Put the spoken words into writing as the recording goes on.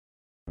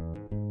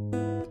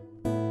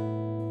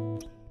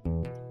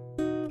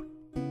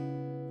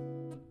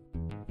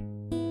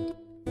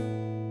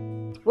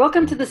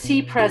Welcome to the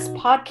C Press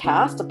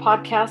podcast, a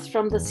podcast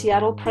from the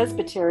Seattle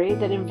Presbytery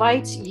that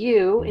invites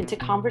you into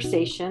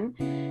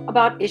conversation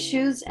about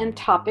issues and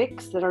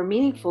topics that are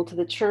meaningful to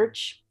the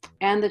church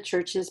and the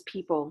church's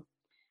people.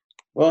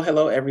 Well,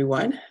 hello,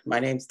 everyone.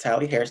 My name is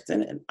Tally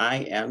Hairston, and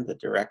I am the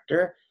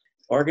Director,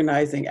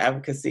 Organizing,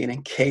 Advocacy, and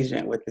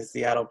Engagement with the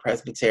Seattle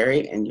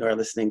Presbytery, and you're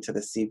listening to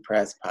the C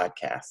Press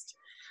podcast.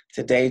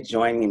 Today,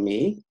 joining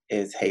me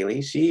is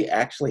Haley. She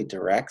actually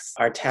directs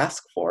our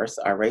task force,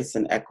 our Race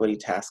and Equity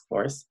Task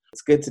Force.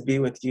 It's good to be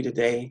with you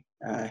today,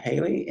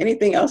 Haley.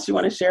 Anything else you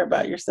want to share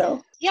about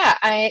yourself? Yeah,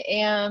 I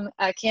am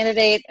a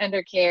candidate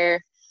under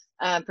care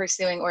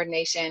pursuing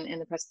ordination in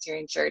the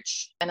Presbyterian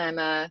Church. And I'm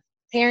a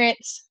parent,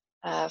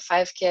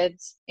 5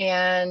 kids,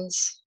 and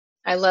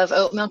I love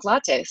oat milk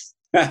lattes.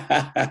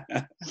 I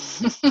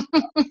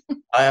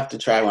have to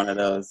try one of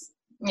those.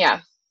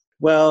 Yeah.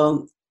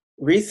 Well,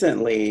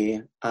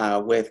 recently,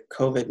 with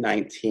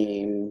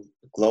COVID-19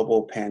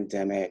 global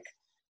pandemic,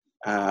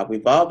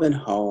 we've all been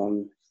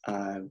home,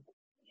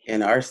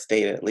 in our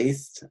state at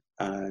least,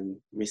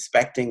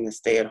 respecting the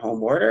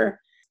stay-at-home order.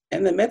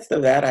 In the midst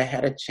of that, I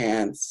had a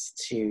chance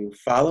to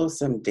follow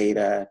some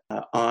data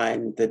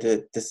on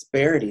the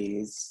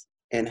disparities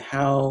in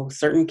how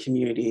certain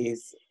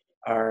communities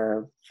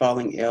are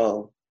falling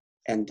ill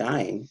and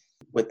dying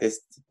with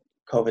this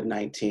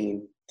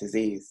COVID-19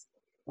 disease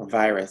or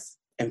virus.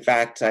 In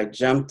fact, I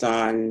jumped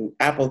on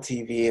Apple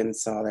TV and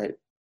saw that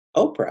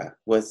Oprah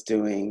was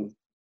doing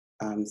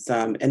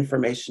some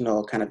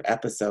informational kind of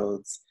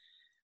episodes,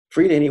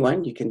 free to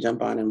anyone. You can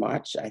jump on and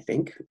watch. I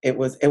think it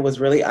was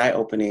really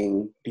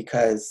eye-opening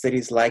because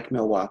cities like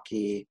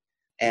Milwaukee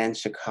and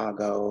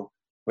Chicago,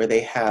 where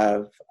they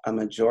have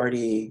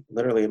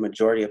literally a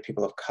majority of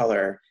people of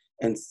color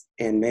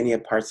in many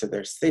parts of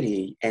their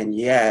city, and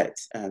yet,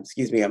 a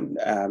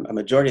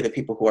majority of the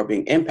people who are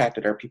being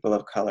impacted are people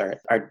of color,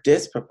 are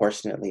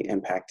disproportionately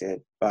impacted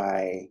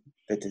by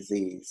the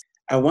disease.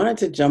 I wanted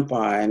to jump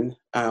on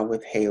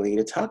with Haley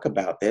to talk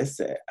about this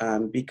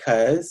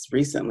because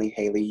recently,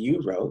 Haley, you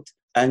wrote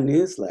a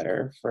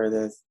newsletter for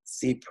the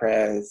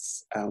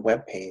CPRES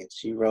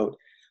webpage. You wrote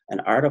an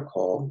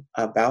article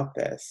about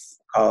this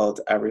called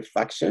A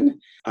Reflection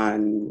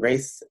on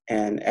Race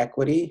and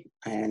Equity,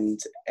 and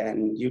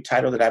you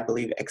titled it, I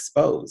believe,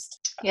 Exposed.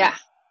 Yeah.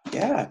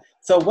 Yeah.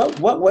 So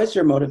what was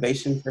your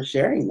motivation for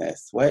sharing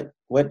this? What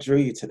drew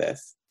you to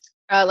this?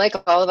 Like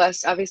all of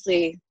us,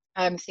 obviously,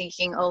 I'm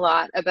thinking a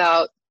lot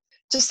about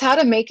just how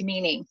to make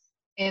meaning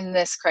in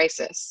this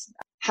crisis,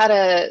 how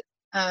to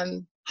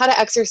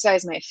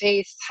exercise my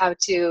faith, how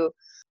to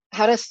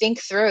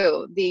think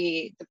through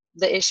the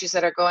issues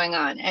that are going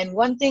on. And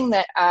one thing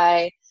that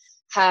I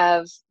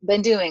have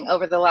been doing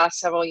over the last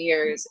several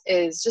years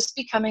is just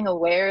becoming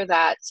aware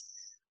that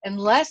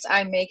unless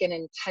I make an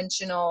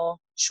intentional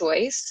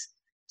choice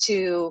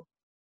to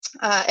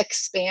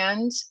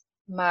expand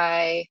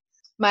my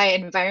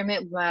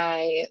environment,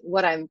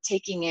 what I'm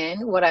taking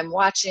in, what I'm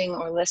watching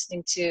or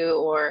listening to,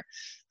 or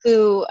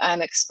who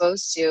I'm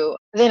exposed to,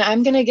 then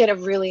I'm going to get a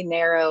really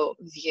narrow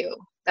view.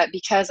 That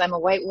because I'm a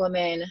white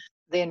woman,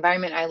 the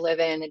environment I live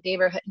in, the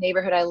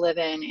neighborhood I live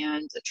in,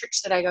 and the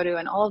church that I go to,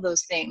 and all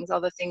those things, all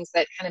the things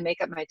that kind of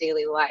make up my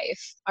daily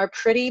life, are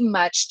pretty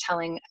much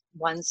telling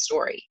one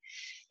story.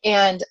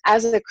 And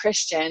as a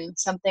Christian,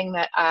 something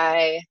that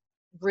I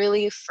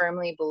really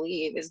firmly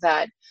believe is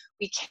that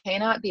we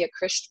cannot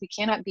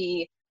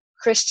be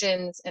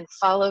Christians and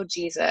follow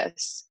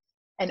Jesus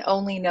and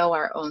only know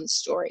our own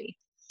story.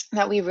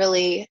 That we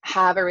really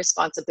have a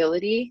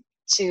responsibility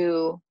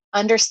to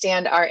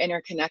understand our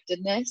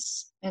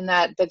interconnectedness, and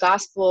that the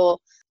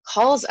gospel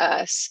calls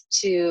us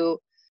to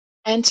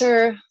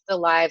enter the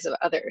lives of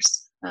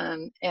others,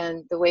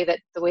 and the way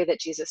that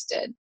Jesus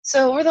did.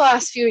 So over the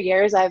last few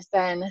years, I've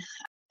been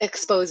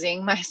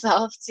exposing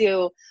myself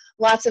to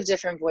lots of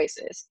different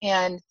voices.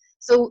 And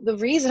so the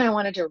reason I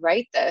wanted to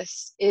write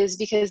this is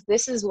because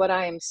this is what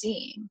I am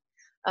seeing.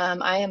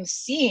 I am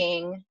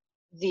seeing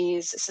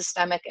these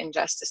systemic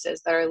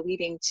injustices that are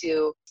leading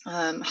to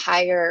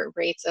higher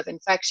rates of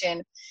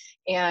infection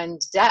and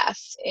death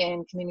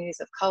in communities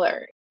of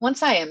color.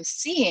 Once I am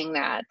seeing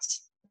that,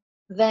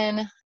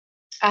 then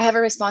I have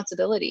a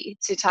responsibility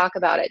to talk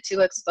about it, to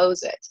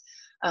expose it,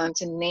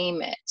 to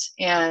name it.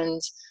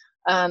 And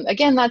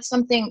again,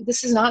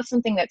 this is not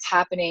something that's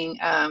happening.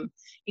 I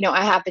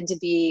happen to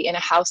be in a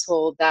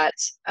household that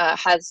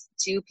has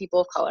 2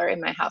 people of color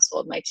in my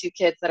household, my 2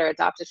 kids that are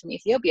adopted from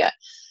Ethiopia.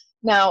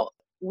 Now,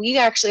 we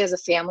actually, as a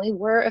family,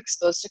 were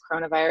exposed to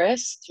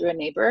coronavirus through a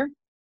neighbor.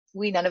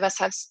 None of us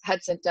have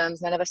had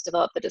symptoms. None of us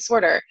developed the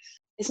disorder.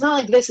 It's not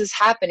like this is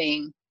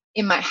happening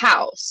in my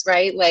house,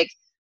 right? Like,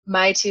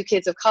 my 2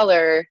 kids of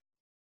color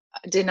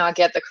did not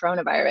get the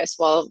coronavirus,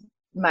 while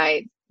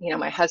my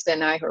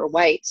husband and I, who are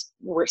white,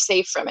 were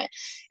safe from it.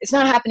 It's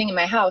not happening in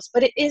my house,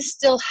 but it is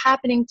still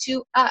happening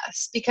to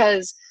us,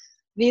 because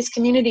these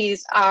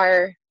communities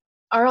are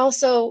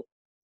also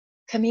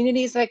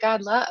communities that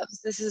God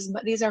loves.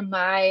 These are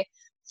my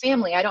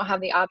family. I don't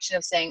have the option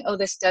of saying, oh,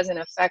 this doesn't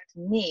affect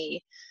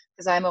me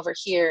because I'm over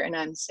here and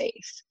I'm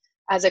safe.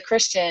 As a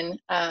Christian,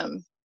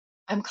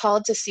 I'm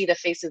called to see the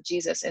face of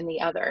Jesus in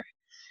the other.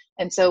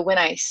 And so when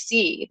I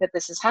see that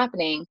this is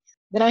happening,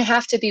 then I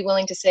have to be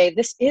willing to say,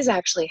 this is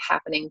actually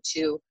happening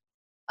to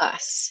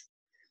us,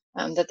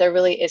 that there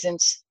really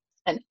isn't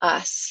an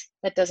us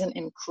that doesn't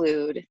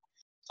include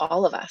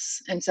all of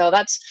us. And so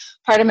that's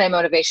part of my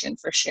motivation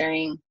for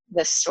sharing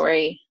this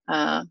story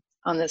on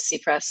the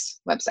CPress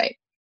website.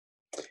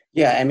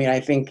 Yeah, I mean, I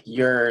think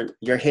you're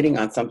hitting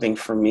on something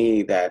for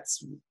me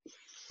that's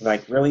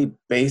like really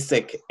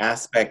basic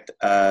aspect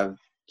of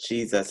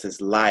Jesus's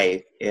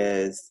life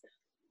is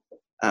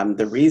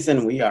the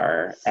reason we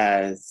are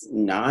as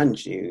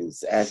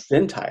non-Jews, as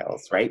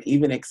Gentiles, right?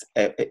 Even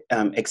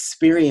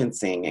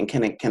experiencing and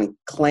can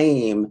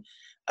claim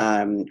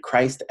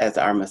Christ as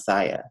our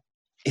Messiah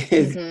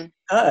is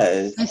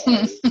because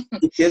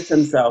he gives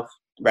himself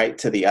right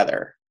to the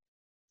other,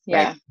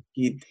 Yeah. right?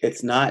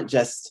 It's not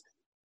just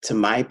to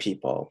my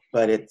people,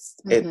 but it's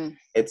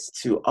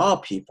to all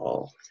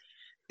people.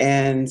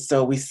 And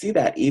so we see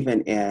that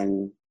even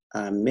in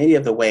many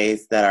of the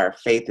ways that our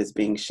faith is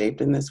being shaped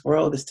in this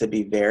world is to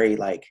be very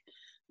like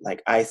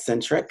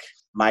I-centric,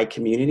 my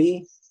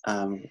community,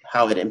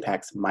 how it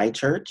impacts my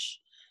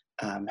church,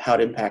 how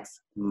it impacts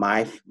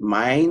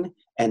mine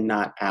and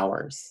not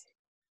ours,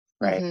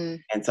 right?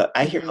 And so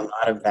I hear a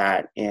lot of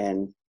that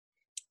in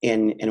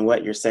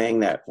what you're saying,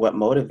 that what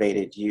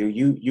motivated you.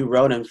 You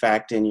wrote, in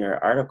fact, in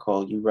your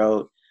article, you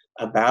wrote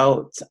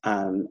about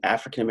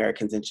African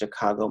Americans in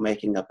Chicago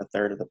making up a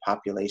third of the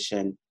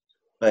population,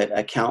 but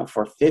account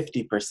for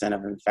 50%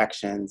 of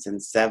infections and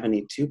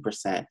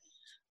 72%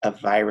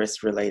 of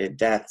virus-related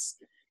deaths.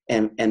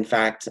 And in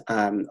fact,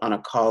 on a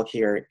call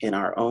here in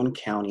our own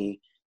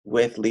county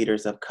with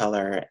leaders of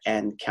color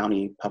and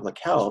county public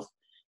health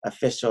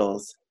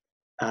officials,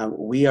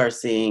 we are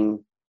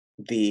seeing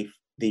the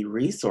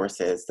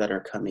resources that are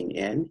coming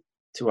in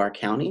to our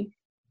county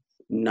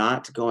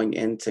not going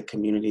into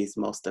communities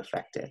most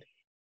affected.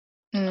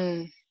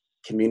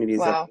 Communities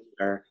Wow.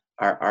 that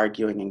are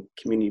arguing, and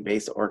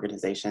community-based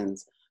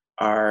organizations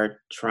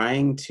are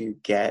trying to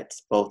get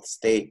both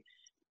state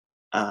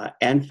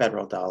and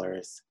federal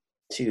dollars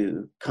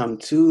to come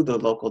to the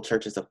local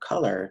churches of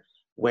color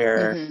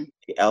where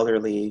the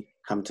elderly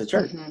come to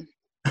church,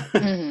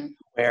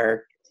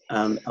 where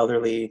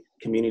elderly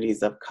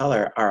communities of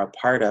color are a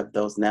part of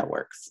those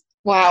networks.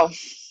 Wow.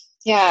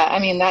 Yeah, I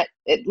mean, that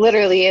it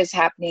literally is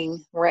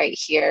happening right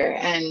here.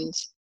 And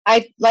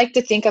I like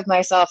to think of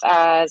myself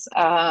as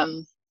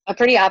a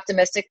pretty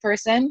optimistic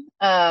person.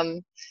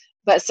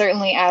 But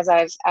certainly as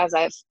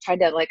I've tried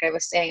to, like I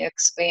was saying,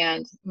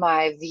 expand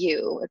my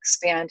view,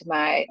 expand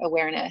my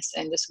awareness,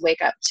 and just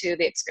wake up to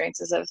the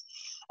experiences of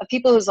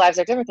people whose lives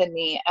are different than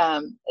me,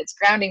 it's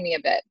grounding me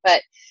a bit.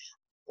 But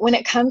when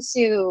it comes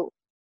to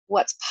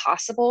what's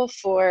possible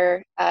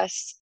for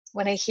us,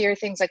 when I hear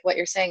things like what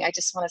you're saying, I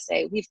just want to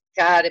say we've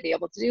got to be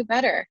able to do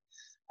better.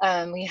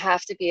 We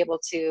have to be able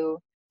to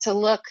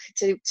look,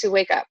 to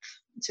wake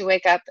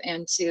up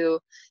and to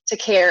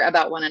care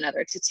about one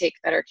another, to take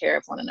better care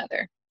of one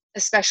another,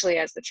 especially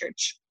as the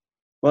church.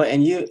 Well,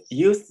 and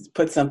you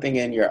put something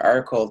in your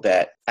article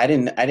that I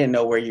didn't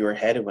know where you were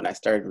headed when I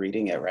started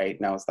reading it, right?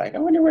 And I was like, I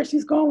wonder where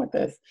she's going with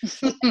this.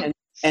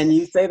 And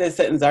you say this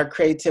sentence: our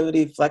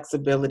creativity,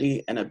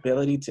 flexibility, and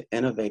ability to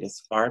innovate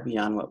is far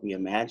beyond what we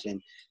imagine.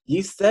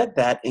 You said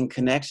that in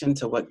connection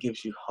to what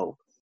gives you hope.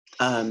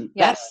 Yes.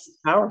 That's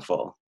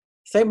powerful.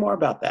 Say more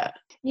about that.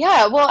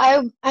 Yeah,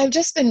 well, I've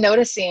just been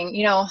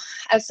noticing,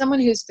 as someone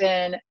who's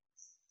been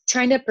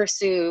trying to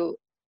pursue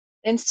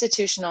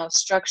institutional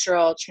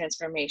structural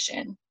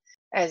transformation,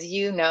 as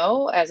you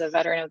know, as a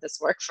veteran of this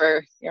work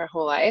for your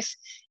whole life,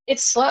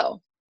 it's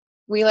slow.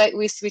 We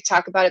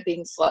talk about it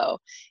being slow,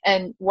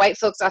 and white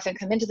folks often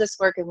come into this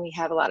work and we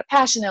have a lot of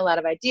passion and a lot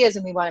of ideas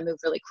and we want to move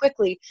really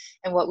quickly,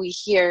 and what we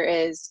hear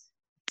is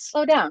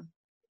slow down.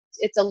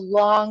 It's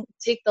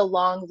take the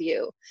long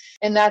view.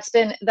 And that's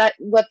been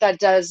what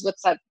that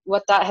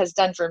has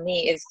done for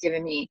me is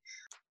given me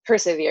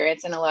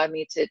perseverance and allowed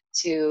me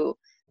to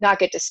not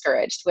get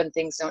discouraged when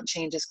things don't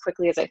change as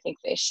quickly as I think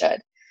they should.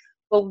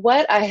 But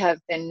what I have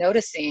been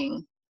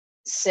noticing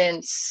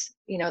since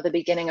the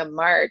beginning of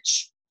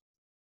March,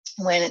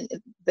 when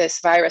this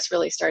virus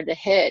really started to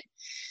hit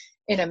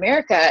in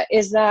America,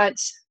 is that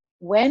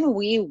when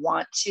we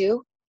want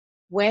to,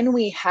 when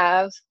we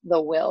have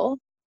the will,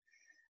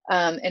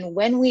 and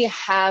when we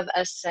have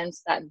a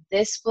sense that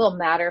this will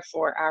matter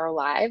for our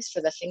lives, for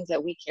the things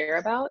that we care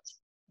about,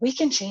 we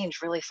can change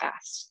really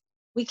fast.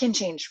 We can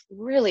change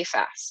really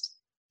fast.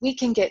 We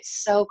can get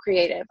so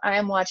creative. I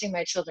am watching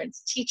my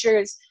children's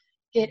teachers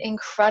get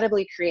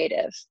incredibly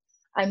creative.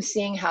 I'm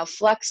seeing how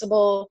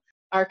flexible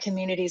our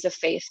communities of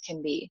faith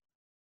can be.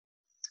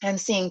 I'm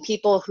seeing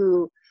people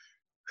who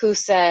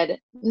said,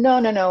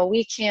 no,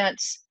 we can't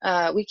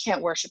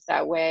worship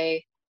that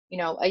way.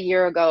 A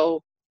year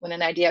ago, when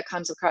an idea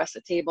comes across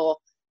the table,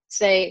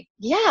 say,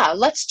 yeah,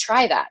 let's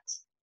try that.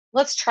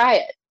 Let's try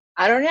it.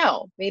 I don't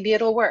know, maybe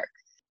it'll work.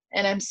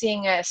 And I'm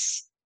seeing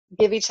us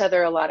give each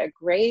other a lot of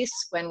grace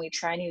when we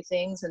try new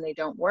things and they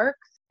don't work.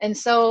 And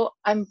so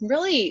I'm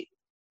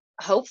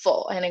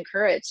hopeful and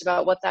encouraged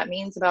about what that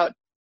means about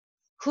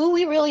who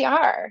we really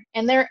are.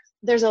 And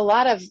there's a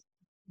lot of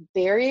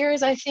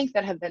barriers, I think,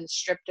 that have been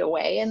stripped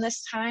away in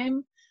this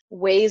time,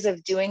 ways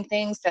of doing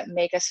things that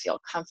make us feel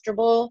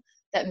comfortable,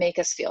 that make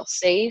us feel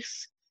safe.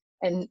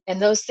 And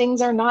those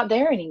things are not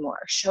there anymore.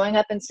 Showing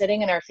up and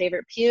sitting in our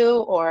favorite pew,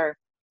 or,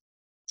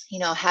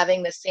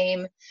 having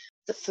the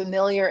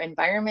familiar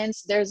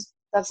environments,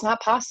 that's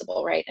not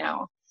possible right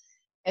now.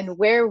 And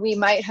where we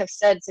might have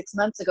said 6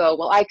 months ago,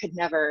 well, I could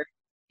never,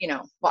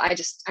 I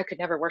could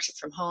never worship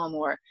from home,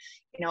 or,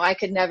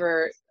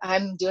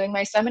 I'm doing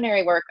my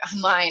seminary work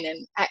online.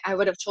 And I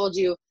would have told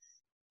you,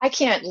 I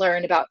can't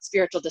learn about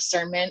spiritual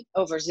discernment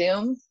over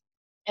Zoom.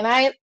 And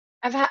I've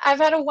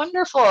had a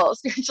wonderful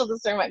spiritual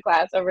discernment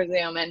class over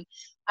Zoom, and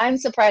I'm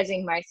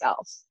surprising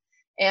myself.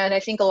 And I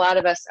think a lot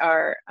of us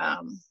are,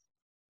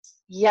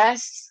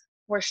 yes,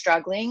 we're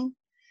struggling.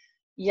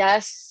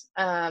 Yes,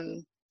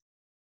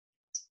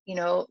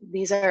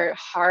 these are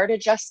hard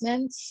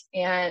adjustments,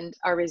 and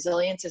our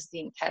resilience is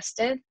being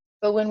tested.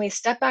 But when we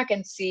step back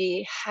and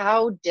see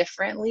how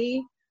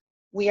differently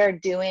we are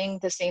doing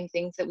the same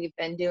things that we've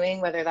been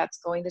doing, whether that's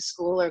going to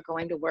school or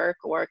going to work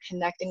or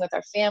connecting with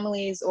our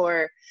families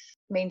or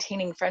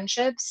maintaining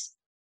friendships,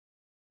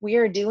 we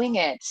are doing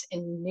it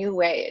in new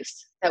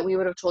ways that we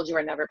would have told you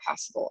are never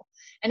possible.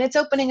 And it's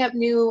opening up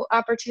new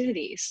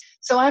opportunities.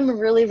 So I'm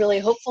really, really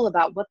hopeful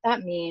about what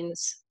that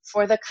means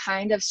for the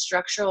kind of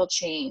structural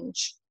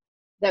change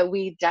that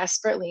we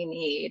desperately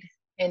need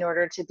in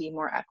order to be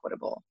more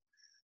equitable.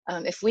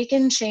 If we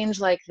can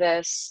change like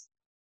this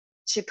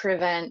to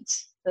prevent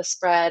the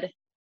spread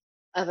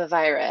of a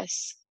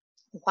virus,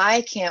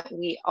 why can't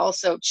we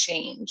also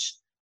change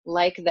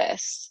like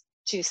this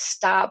to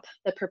stop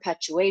the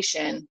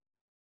perpetuation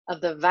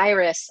of the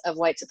virus of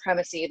white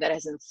supremacy that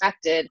has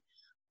infected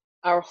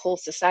our whole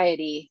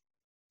society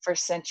for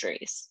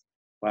centuries?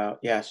 Wow.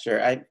 Yeah,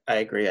 sure. I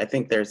agree. I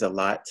think there's a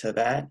lot to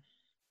that.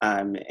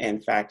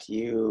 In fact,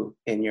 you,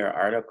 in your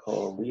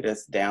article, lead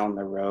us down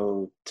the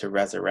road to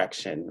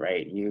resurrection,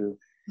 right? You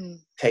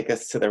take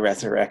us to the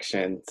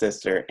resurrection,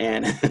 sister.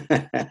 And,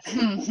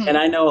 and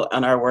I know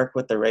on our work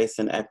with the Race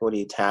and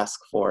Equity Task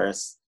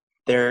Force,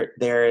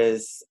 there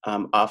is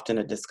often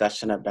a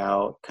discussion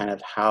about kind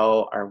of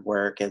how our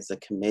work as a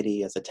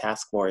committee, as a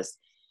task force,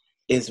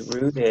 is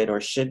rooted or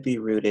should be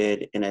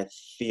rooted in a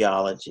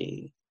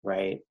theology,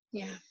 right?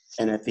 Yeah.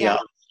 And a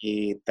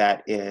theology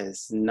that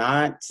is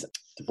not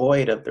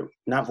void of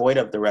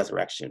the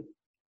resurrection,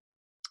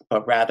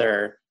 but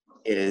rather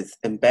is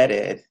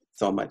embedded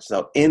so much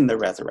so in the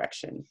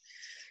resurrection,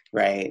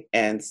 right?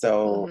 And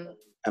so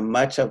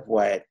much of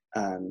what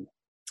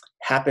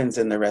happens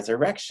in the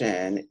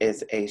resurrection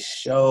is a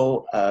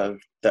show of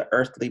the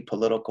earthly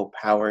political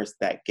powers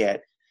that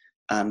get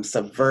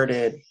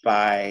subverted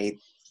by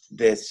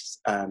this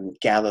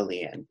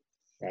Galilean,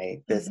 right?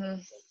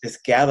 This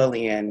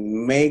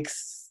Galilean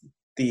makes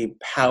the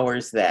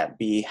powers that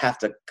be have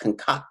to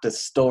concoct a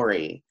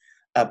story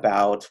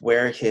about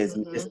where his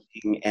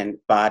missing and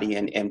body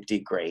and empty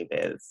grave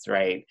is,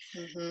 right?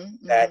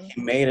 That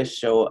he made a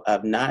show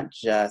of not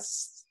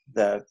just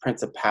the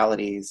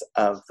principalities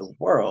of the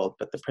world,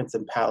 but the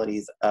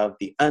principalities of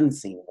the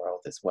unseen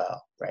world as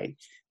well, right?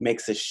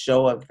 Makes a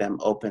show of them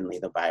openly,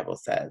 the Bible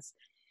says.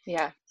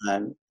 Yeah.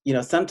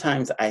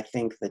 Sometimes I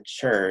think the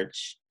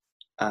church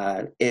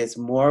is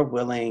more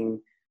willing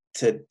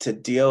to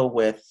deal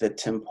with the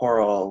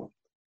temporal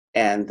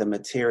and the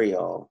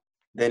material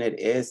than it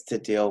is to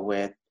deal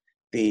with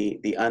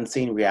the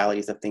unseen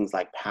realities of things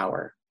like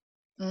power.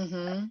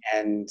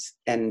 And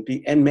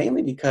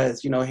mainly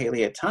because,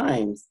 Haley, at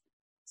times,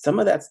 some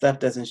of that stuff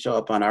doesn't show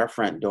up on our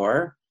front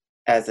door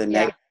as a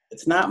negative.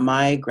 It's not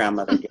my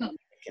grandmother getting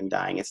sick and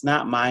dying. It's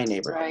not my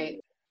neighborhood. Right.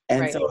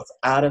 And so it's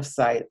out of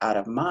sight, out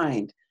of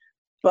mind.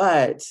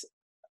 But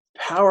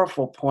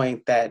powerful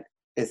point that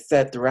is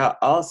said throughout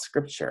all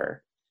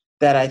scripture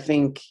that I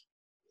think,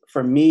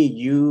 for me,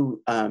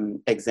 you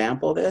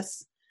example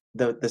this.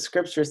 The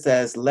scripture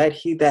says, let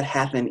he that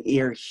hath an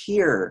ear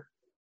hear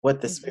what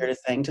the Spirit is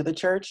saying to the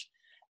church.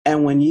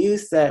 And when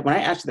I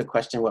asked you the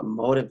question, what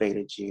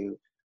motivated you,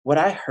 what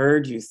I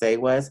heard you say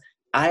was,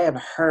 I have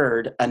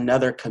heard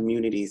another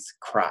community's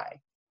cry.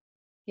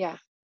 Yeah.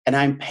 And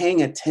I'm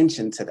paying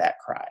attention to that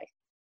cry,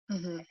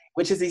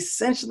 which is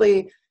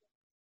essentially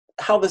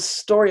how the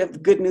story of the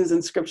good news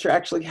in scripture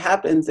actually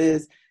happens,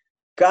 is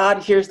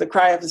God hears the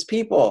cry of his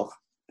people.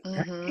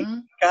 God hears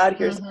the cry of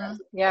his people.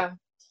 Yeah.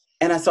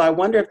 And so I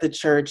wonder if the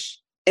church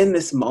in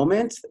this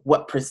moment,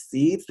 what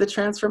precedes the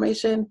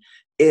transformation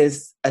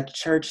is a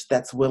church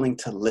that's willing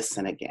to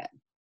listen again,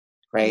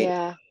 right?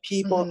 Yeah.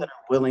 People that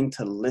are willing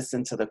to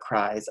listen to the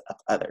cries of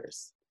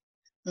others,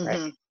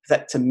 right?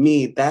 That, to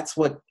me, that's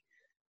what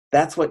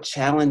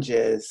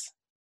challenges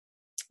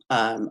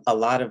a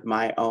lot of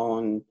my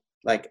own,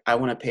 like, I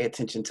want to pay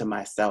attention to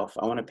myself.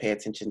 I want to pay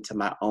attention to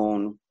my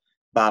own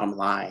bottom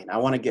line. I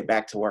want to get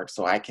back to work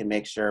so I can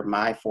make sure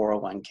my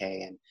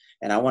 401k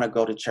and I want to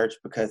go to church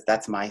because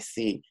that's my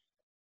seat.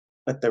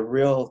 But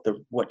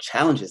what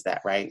challenges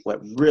that, right?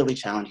 What really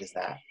challenges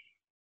that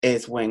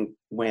is when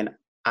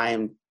I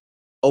am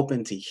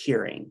open to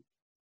hearing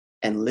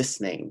and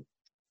listening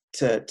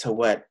to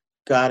what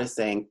God is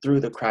saying through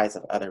the cries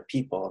of other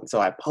people. And so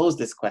I pose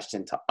this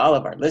question to all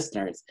of our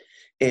listeners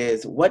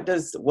is what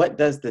does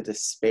the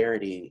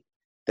disparity,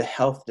 the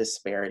health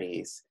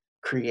disparities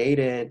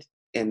created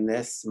in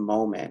this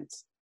moment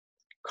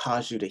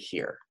cause you to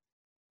hear?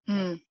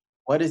 Mm.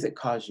 What does it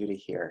cause you to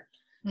hear?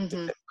 Does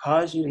Mm-hmm. it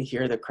cause you to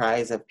hear the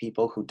cries of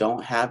people who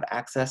don't have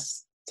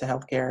access to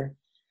healthcare,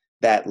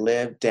 that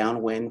live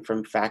downwind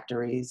from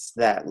factories,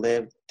 that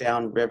live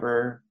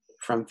downriver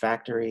from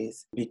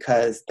factories,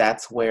 because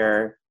that's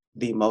where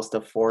the most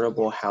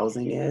affordable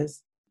housing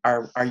is?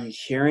 Are you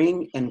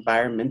hearing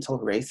environmental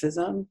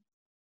racism,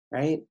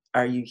 right?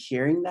 Are you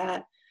hearing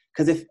that?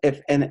 Because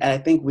if and I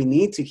think we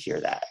need to hear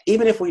that,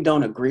 even if we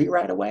don't agree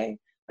right away.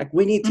 Like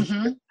we need to hear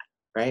Mm-hmm. that,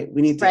 right?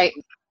 We need to. Right.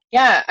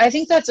 Yeah, I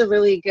think that's a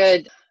really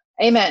good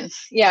amen.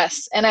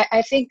 Yes. And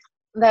I think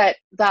that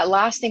that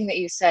last thing that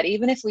you said,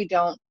 even if we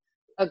don't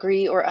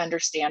agree or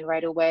understand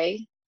right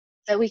away,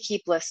 that we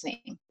keep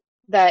listening.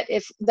 That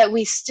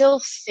we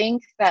still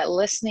think that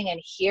listening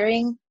and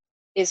hearing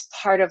is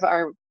part of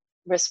our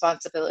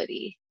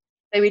responsibility.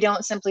 That we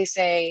don't simply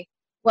say,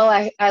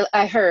 well,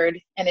 I heard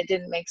and it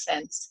didn't make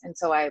sense, and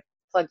so I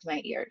plugged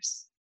my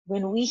ears.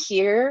 When we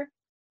hear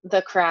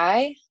the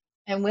cry,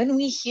 and when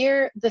we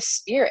hear the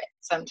Spirit,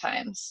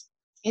 sometimes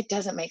it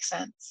doesn't make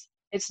sense.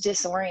 It's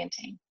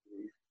disorienting.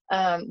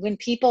 When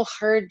people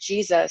heard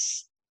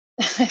Jesus,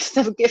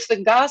 if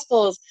the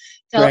Gospels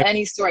tell Right.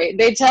 any story,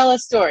 they tell a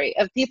story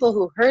of people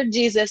who heard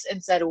Jesus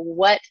and said,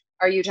 "What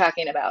are you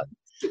talking about?"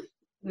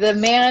 The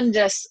man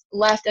just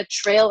left a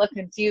trail of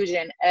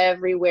confusion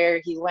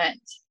everywhere he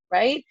went,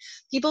 right?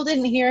 People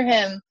didn't hear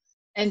him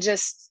and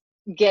just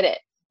get it,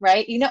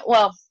 right?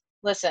 Well,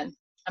 listen,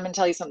 I'm going to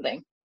tell you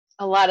something.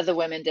 A lot of the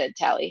women did,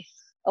 Tally.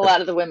 A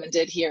lot of the women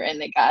did hear and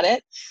they got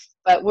it.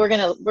 But we're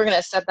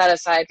gonna set that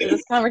aside for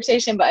this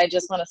conversation. But I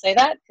just want to say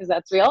that because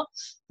that's real.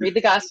 Read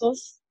the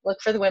Gospels. Look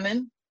for the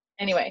women.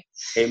 Anyway.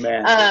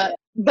 Amen.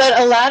 But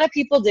a lot of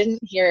people didn't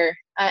hear,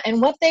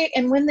 and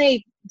when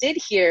they did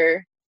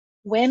hear,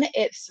 when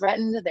it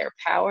threatened their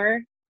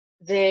power,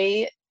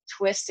 they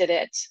twisted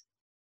it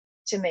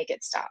to make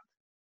it stop.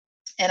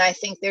 And I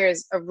think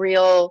there's a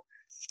real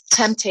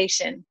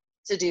temptation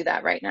to do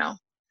that right now.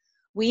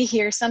 We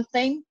hear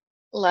something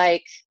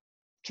like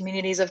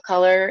communities of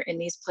color in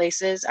these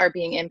places are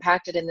being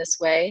impacted in this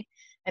way,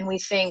 and we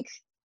think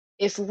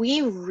if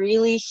we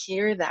really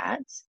hear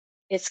that,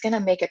 it's going to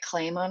make a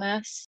claim on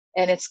us,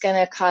 and it's going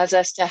to cause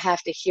us to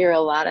have to hear a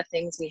lot of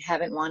things we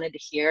haven't wanted to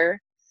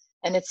hear.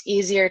 And it's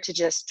easier to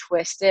just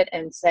twist it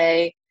and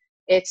say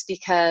it's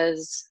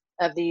because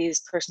of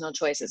these personal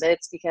choices,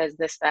 it's because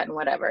this, that, and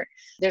whatever.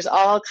 There's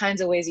all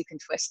kinds of ways you can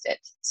twist it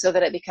so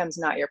that it becomes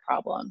not your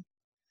problem,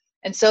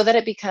 and so that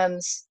it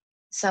becomes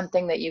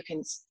something that you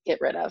can get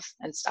rid of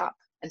and stop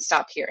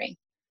hearing.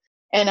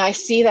 And I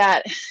see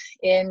that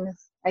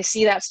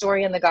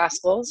story in the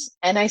Gospels,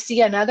 and I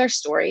see another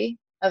story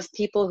of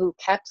people who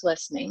kept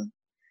listening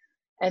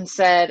and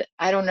said,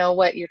 I don't know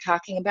what you're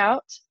talking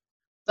about,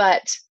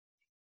 but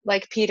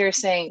like Peter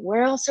saying,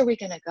 where else are we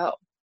going to go?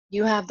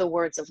 You have the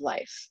words of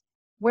life.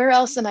 Where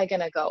else am I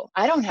going to go?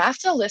 I don't have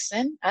to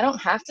listen. I don't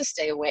have to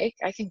stay awake.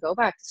 I can go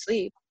back to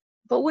sleep.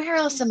 But where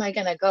else am I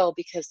going to go?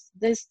 Because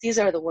these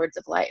are the words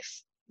of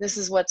life. This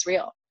is what's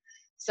real.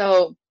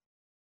 So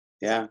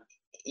yeah,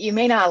 you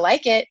may not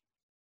like it,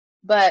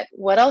 but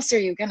what else are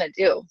you going to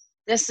do?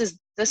 This is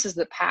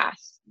the path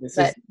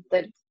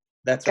that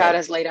that's God right.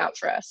 has laid out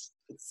for us.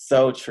 It's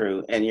so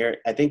true. And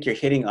I think you're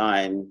hitting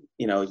on,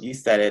 you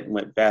said it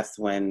went best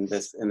when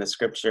in the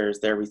scriptures,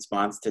 their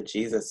response to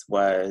Jesus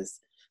was,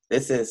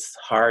 this is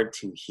hard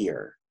to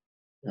hear,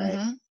 right?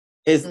 Mm-hmm.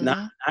 Is Mm-hmm.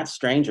 not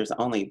strangers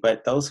only,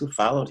 but those who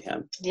followed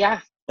him. Yeah.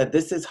 That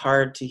this is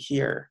hard to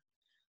hear.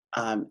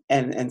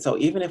 And so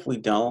even if we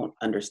don't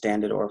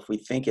understand it, or if we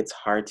think it's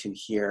hard to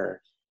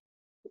hear,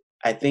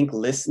 I think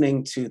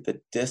listening to the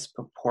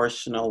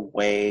disproportional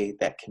way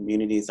that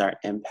communities are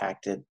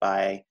impacted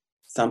by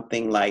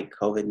something like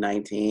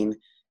COVID-19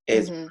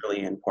 is Mm-hmm.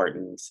 really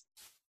important.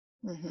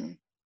 Mm-hmm.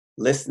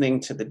 Listening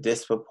to the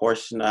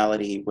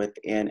disproportionality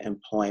within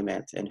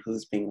employment and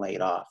who's being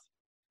laid off,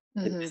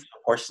 Mm-hmm. the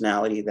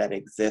disproportionality that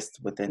exists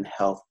within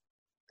health,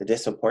 the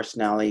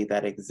disproportionality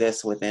that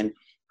exists within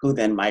who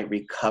then might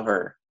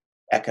recover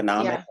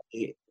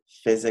economically,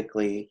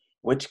 physically,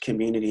 which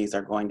communities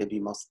are going to be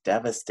most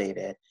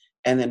devastated,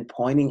 and then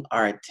pointing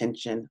our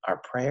attention,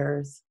 our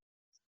prayers,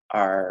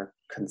 our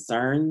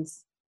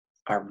concerns,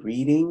 our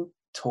reading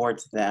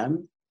towards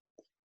them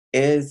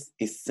is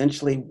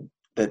essentially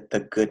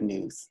the good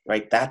news,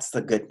 right? That's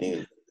the good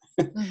news.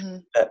 Mm-hmm.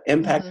 The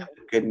impact Mm-hmm. of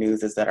the good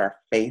news is that our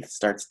faith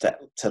starts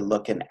to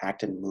look and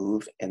act and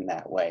move in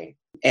that way.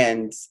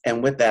 And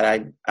with that,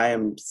 I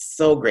am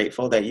so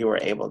grateful that you were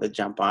able to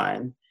jump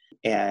on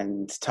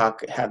and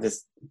have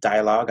this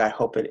dialogue. I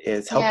hope it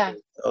is helpful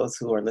to those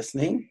who are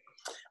listening.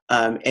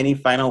 Any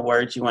final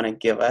words you want to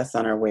give us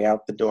on our way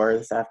out the door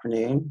this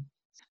afternoon?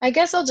 I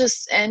guess I'll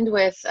just end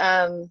with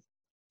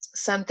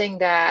something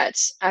that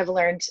I've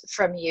learned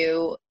from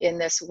you in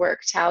this work,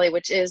 Tally,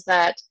 which is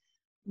that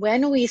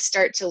when we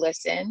start to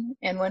listen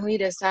and when we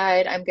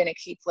decide I'm going to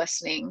keep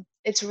listening,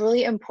 it's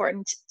really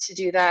important to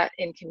do that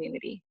in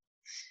community.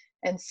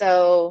 And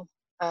so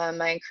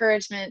my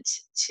encouragement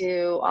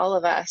to all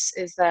of us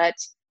is that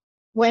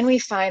when we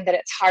find that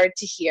it's hard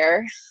to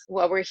hear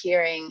what we're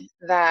hearing,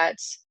 that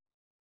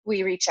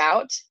we reach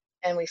out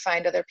and we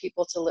find other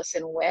people to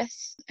listen with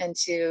and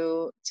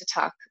to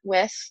talk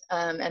with,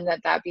 and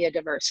that be a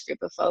diverse group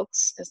of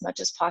folks as much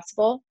as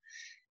possible.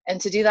 And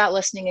to do that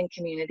listening in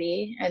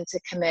community and to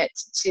commit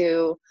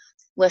to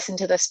listen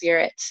to the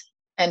Spirit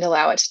and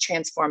allow it to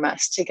transform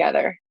us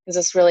together. Because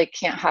this really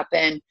can't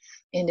happen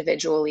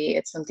individually.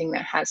 It's something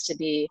that has to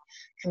be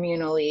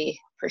communally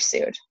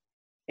pursued.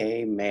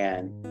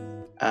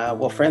 Amen.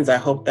 Well, friends, I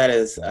hope that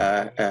is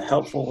a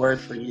helpful word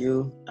for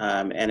you.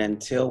 And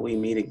until we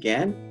meet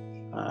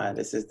again,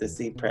 this is the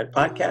CPRED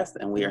podcast,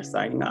 and we are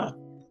signing off.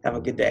 Have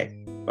a good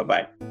day.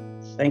 Bye-bye.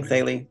 Thanks,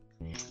 Haley.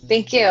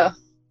 Thank you.